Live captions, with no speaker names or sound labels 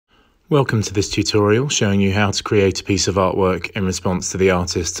Welcome to this tutorial showing you how to create a piece of artwork in response to the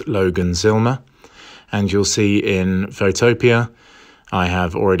artist Logan Zillmer. And you'll see in Photopea, I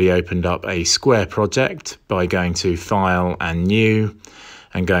have already opened up a square project by going to File and New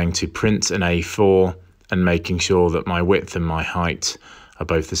and going to Print an A4 and making sure that my width and my height are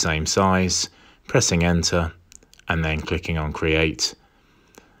both the same size, pressing Enter and then clicking on Create.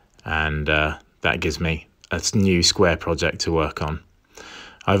 And that gives me a new square project to work on.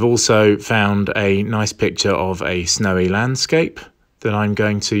 I've also found a nice picture of a snowy landscape that I'm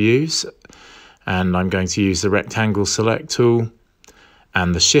going to use, and I'm going to use the rectangle select tool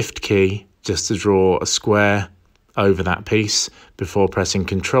and the shift key just to draw a square over that piece before pressing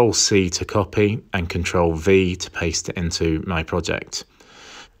Ctrl C to copy and Ctrl V to paste it into my project.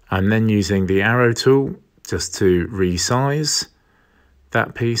 I'm then using the arrow tool just to resize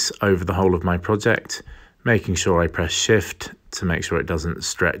that piece over the whole of my project, making sure I press shift to make sure it doesn't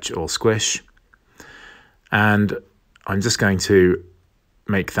stretch or squish. And I'm just going to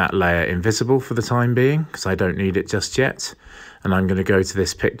make that layer invisible for the time being because I don't need it just yet. And I'm going to go to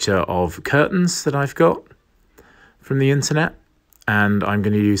this picture of curtains that I've got from the internet, and I'm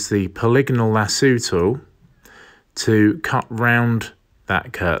going to use the polygonal lasso tool to cut round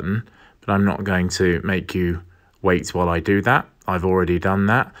that curtain, but I'm not going to make you wait while I do that. I've already done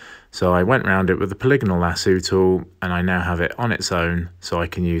that. So I went round it with the polygonal lasso tool, and I now have it on its own, so I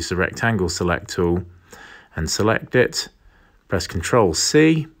can use the rectangle select tool and select it, press Ctrl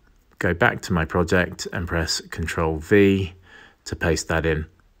C, go back to my project and press Ctrl V to paste that in.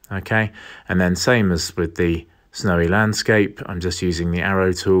 Okay, and then same as with the snowy landscape, I'm just using the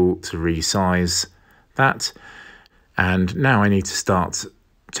arrow tool to resize that. And now I need to start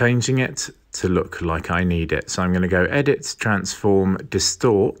changing it to look like I need it. So I'm going to go Edit, Transform,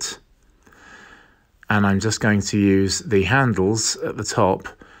 Distort, and I'm just going to use the handles at the top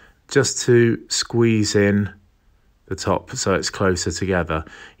just to squeeze in the top so it's closer together.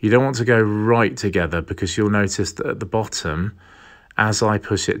 You don't want to go right together because you'll notice that at the bottom, as I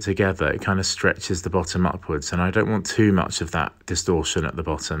push it together, it kind of stretches the bottom upwards, and I don't want too much of that distortion at the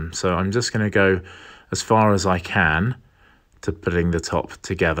bottom. So I'm just going to go as far as I can to putting the top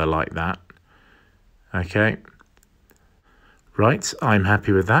together like that. Okay, right, I'm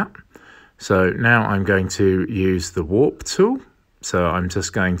happy with that. So now I'm going to use the warp tool. So I'm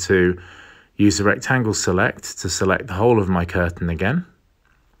just going to use the rectangle select to select the whole of my curtain again.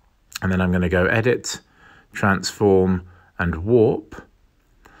 And then I'm going to go Edit, Transform and Warp.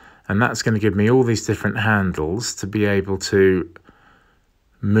 And that's going to give me all these different handles to be able to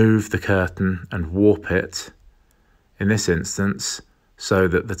move the curtain and warp it, in this instance, so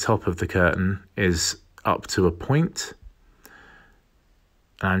that the top of the curtain is up to a point.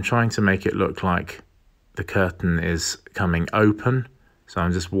 And I'm trying to make it look like the curtain is coming open. So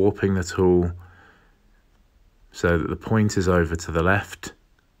I'm just warping the tool so that the point is over to the left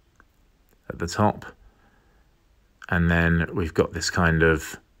at the top. And then we've got this kind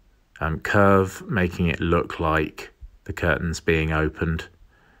of curve making it look like the curtain's being opened.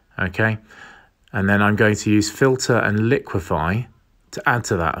 Okay. And then I'm going to use filter and liquefy to add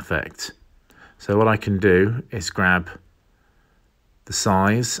to that effect. So what I can do is grab the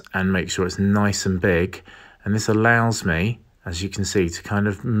size and make sure it's nice and big. And this allows me, as you can see, to kind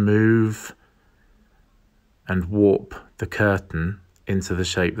of move and warp the curtain into the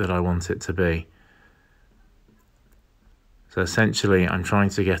shape that I want it to be. So essentially, I'm trying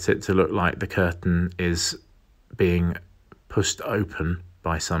to get it to look like the curtain is being pushed open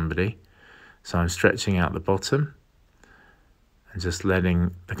by somebody. So I'm stretching out the bottom and just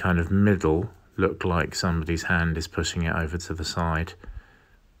letting the kind of middle look like somebody's hand is pushing it over to the side.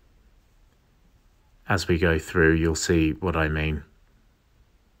 As we go through, you'll see what I mean.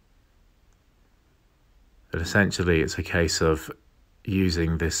 But essentially, it's a case of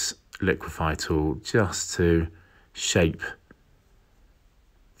using this liquefy tool just to shape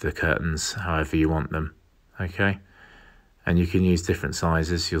the curtains however you want them. Okay? And you can use different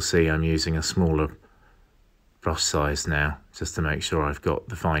sizes. You'll see I'm using a smaller brush size now, just to make sure I've got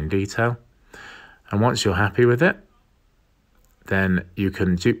the fine detail. And once you're happy with it, then you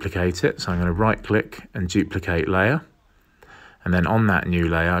can duplicate it. So I'm going to right click and duplicate layer. And then on that new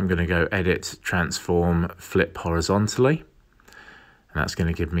layer, I'm going to go Edit, Transform, Flip horizontally. And that's going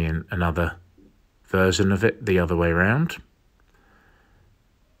to give me another version of it the other way around.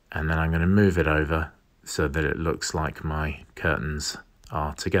 And then I'm going to move it over so that it looks like my curtains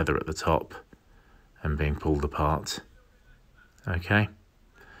are together at the top and being pulled apart. Okay.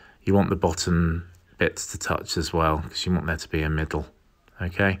 You want the bottom bits to touch as well because you want there to be a middle.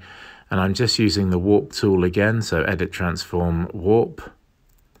 Okay. And I'm just using the warp tool again. So Edit, Transform, Warp.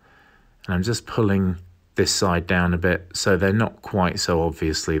 And I'm just pulling this side down a bit so they're not quite so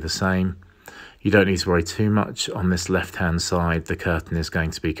obviously the same. You don't need to worry too much. On this left-hand side, the curtain is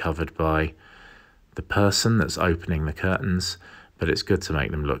going to be covered by the person that's opening the curtains, but it's good to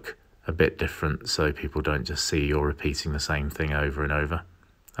make them look a bit different so people don't just see you're repeating the same thing over and over.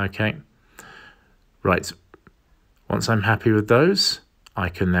 Okay, right. Once I'm happy with those, I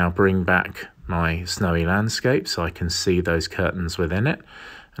can now bring back my snowy landscape so I can see those curtains within it.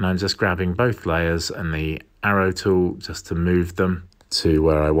 And I'm just grabbing both layers and the arrow tool just to move them to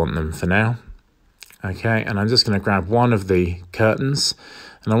where I want them for now. Okay, and I'm just going to grab one of the curtains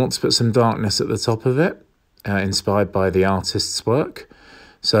and I want to put some darkness at the top of it, inspired by the artist's work.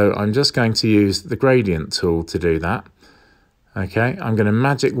 So I'm just going to use the gradient tool to do that. Okay, I'm going to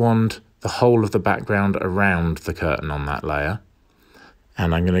magic wand the whole of the background around the curtain on that layer.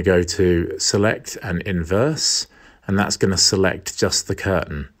 And I'm going to go to select and inverse, and that's going to select just the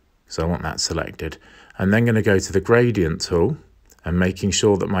curtain. So I want that selected. I'm then going to go to the gradient tool and making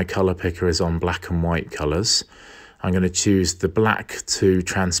sure that my color picker is on black and white colors. I'm going to choose the black to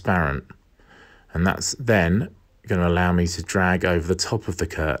transparent. And that's then going to allow me to drag over the top of the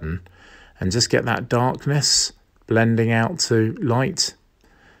curtain and just get that darkness blending out to light.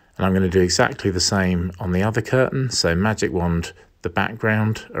 And I'm going to do exactly the same on the other curtain. So magic wand the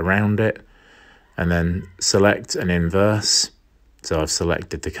background around it and then select and inverse. So I've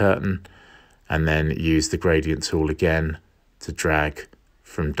selected the curtain and then use the gradient tool again to drag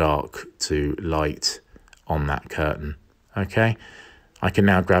from dark to light on that curtain. Okay, I can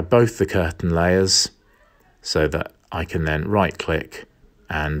now grab both the curtain layers so that I can then right click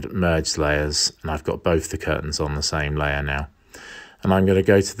and merge layers, and I've got both the curtains on the same layer now. And I'm going to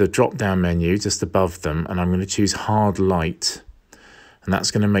go to the drop down menu just above them and I'm going to choose hard light, and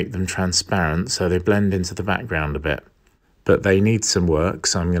that's going to make them transparent so they blend into the background a bit. But they need some work,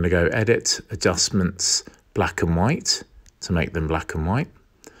 so I'm going to go edit adjustments black and white to make them black and white.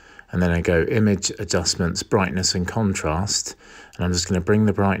 And then I go image adjustments, brightness and contrast. And I'm just going to bring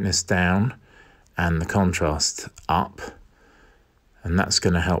the brightness down and the contrast up. And that's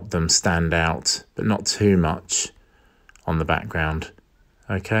going to help them stand out, but not too much on the background.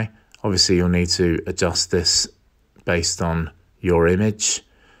 Okay, obviously you'll need to adjust this based on your image.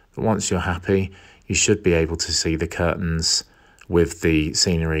 But once you're happy, you should be able to see the curtains with the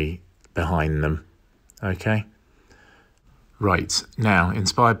scenery behind them. Okay. Right, now,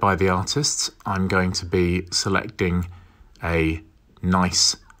 inspired by the artists, I'm going to be selecting a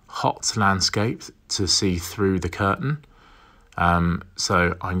nice hot landscape to see through the curtain.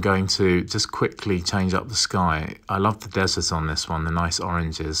 So I'm going to just quickly change up the sky. I love the desert on this one, the nice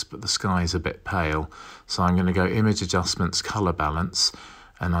oranges, but the sky is a bit pale. So I'm going to go image adjustments, color balance,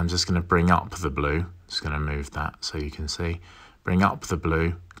 and I'm just going to bring up the blue. Just going to move that so you can see. Bring up the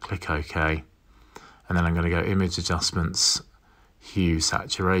blue, click OK. And then I'm going to go image adjustments, hue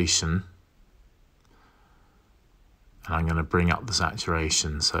saturation, and I'm going to bring up the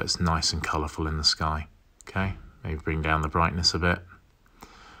saturation so it's nice and colourful in the sky. Okay, maybe bring down the brightness a bit.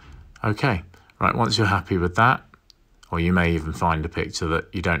 Okay, right, once you're happy with that, or you may even find a picture that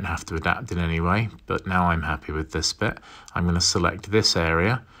you don't have to adapt in any way, but now I'm happy with this bit, I'm going to select this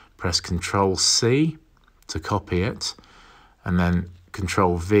area, press Ctrl C to copy it, and then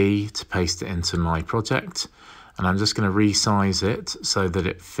Ctrl V to paste it into my project. And I'm just going to resize it so that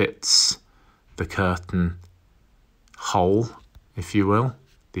it fits the curtain hole, if you will,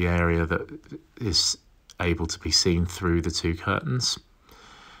 the area that is able to be seen through the two curtains.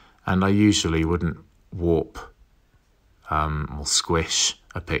 And I usually wouldn't warp or squish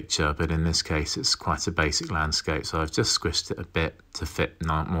a picture, but in this case it's quite a basic landscape, so I've just squished it a bit to fit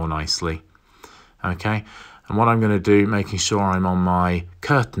more nicely. Okay, and what I'm going to do, making sure I'm on my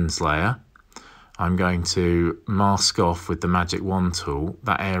curtains layer, I'm going to mask off with the magic wand tool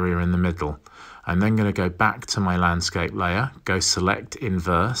that area in the middle. I'm then going to go back to my landscape layer, go select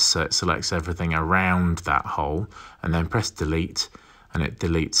inverse, so it selects everything around that hole, and then press delete, and it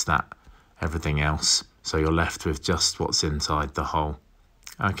deletes that everything else. So you're left with just what's inside the hole.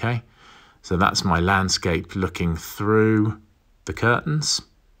 Okay, so that's my landscape looking through the curtains.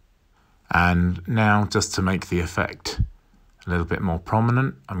 And now, just to make the effect a little bit more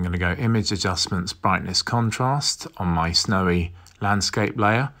prominent, I'm going to go image adjustments, brightness, contrast on my snowy landscape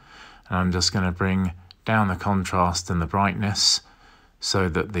layer. And I'm just going to bring down the contrast and the brightness so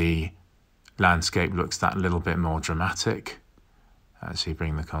that the landscape looks that little bit more dramatic. Actually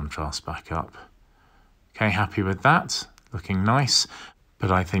bring the contrast back up. Okay, happy with that, looking nice.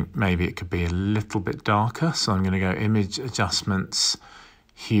 But I think maybe it could be a little bit darker. So I'm going to go image adjustments,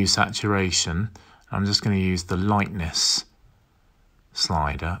 hue saturation. I'm just going to use the lightness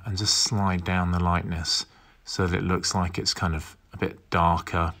slider and just slide down the lightness so that it looks like it's kind of a bit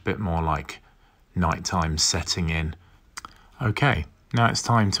darker, a bit more like nighttime setting in. Okay, now it's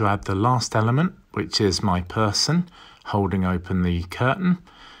time to add the last element, which is my person holding open the curtain.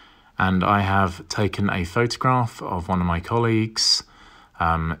 And I have taken a photograph of one of my colleagues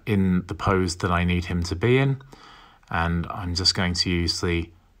in the pose that I need him to be in. And I'm just going to use the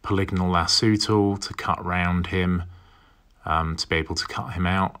polygonal lasso tool to cut round him to be able to cut him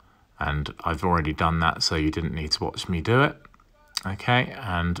out. And I've already done that, so you didn't need to watch me do it. Okay,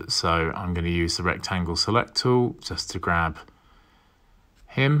 and so I'm going to use the rectangle select tool just to grab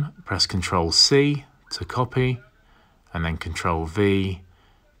him, press Ctrl C to copy, and then Ctrl V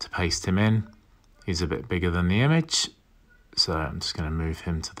to paste him in. He's a bit bigger than the image, so I'm just going to move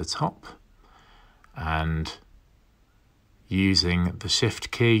him to the top, and using the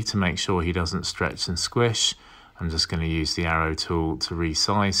Shift key to make sure he doesn't stretch and squish, I'm just going to use the arrow tool to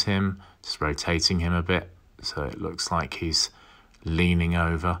resize him, just rotating him a bit so it looks like he's leaning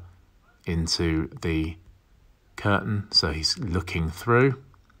over into the curtain, so he's looking through.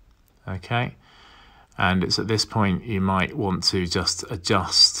 Okay. And it's at this point you might want to just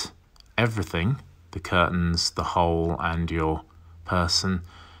adjust everything, the curtains, the hole, and your person,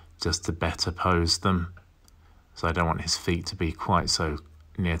 just to better pose them. So I don't want his feet to be quite so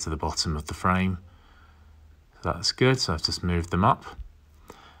near to the bottom of the frame. So that's good, so I've just moved them up.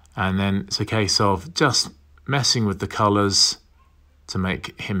 And then it's a case of just messing with the colours to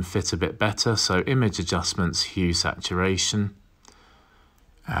make him fit a bit better. So image adjustments, hue, saturation.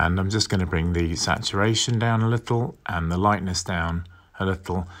 And I'm just going to bring the saturation down a little and the lightness down a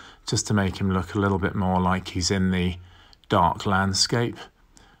little, just to make him look a little bit more like he's in the dark landscape.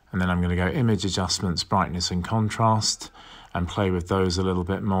 And then I'm going to go image adjustments, brightness and contrast, and play with those a little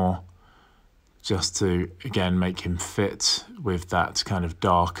bit more, just to, again, make him fit with that kind of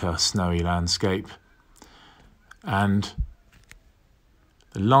darker, snowy landscape. And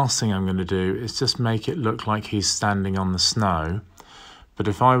the last thing I'm going to do is just make it look like he's standing on the snow. But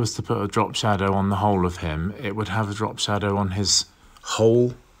if I was to put a drop shadow on the whole of him, it would have a drop shadow on his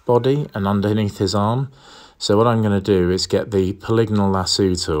whole body and underneath his arm. So what I'm going to do is get the polygonal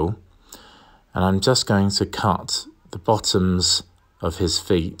lasso tool, and I'm just going to cut the bottoms of his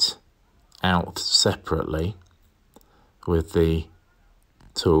feet out separately with the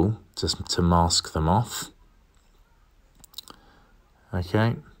tool, just to mask them off.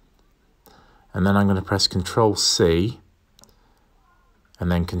 Okay. And then I'm going to press Ctrl C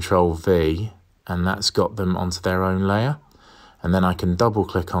and then Ctrl V, and that's got them onto their own layer. And then I can double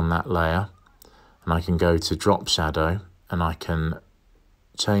click on that layer, and I can go to drop shadow, and I can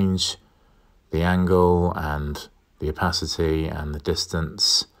change the angle and the opacity and the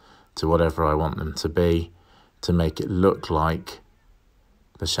distance to whatever I want them to be, to make it look like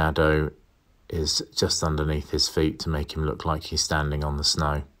the shadow is just underneath his feet, to make him look like he's standing on the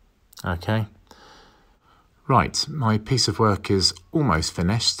snow. Okay. Right, my piece of work is almost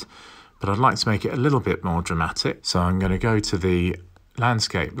finished, but I'd like to make it a little bit more dramatic. So I'm going to go to the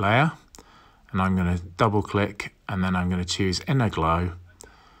landscape layer, and I'm going to double click, and then I'm going to choose inner glow,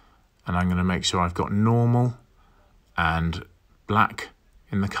 and I'm going to make sure I've got normal and black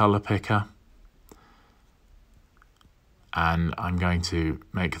in the color picker. And I'm going to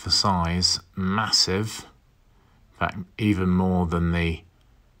make the size massive, in fact, even more than the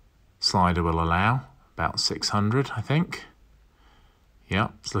slider will allow. About 600, I think. Yeah,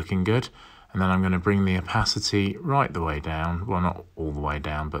 it's looking good. And then I'm going to bring the opacity right the way down. Well, not all the way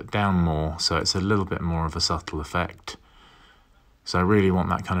down, but down more, so it's a little bit more of a subtle effect. So I really want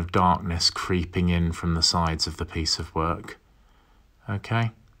that kind of darkness creeping in from the sides of the piece of work.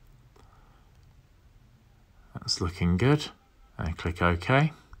 Okay. That's looking good. And click OK.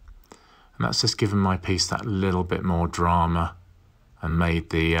 And that's just given my piece that little bit more drama and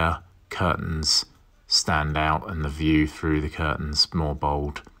made the curtains stand out and the view through the curtains more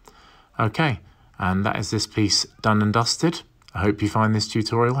bold. Okay, and that is this piece done and dusted. I hope you find this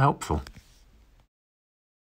tutorial helpful.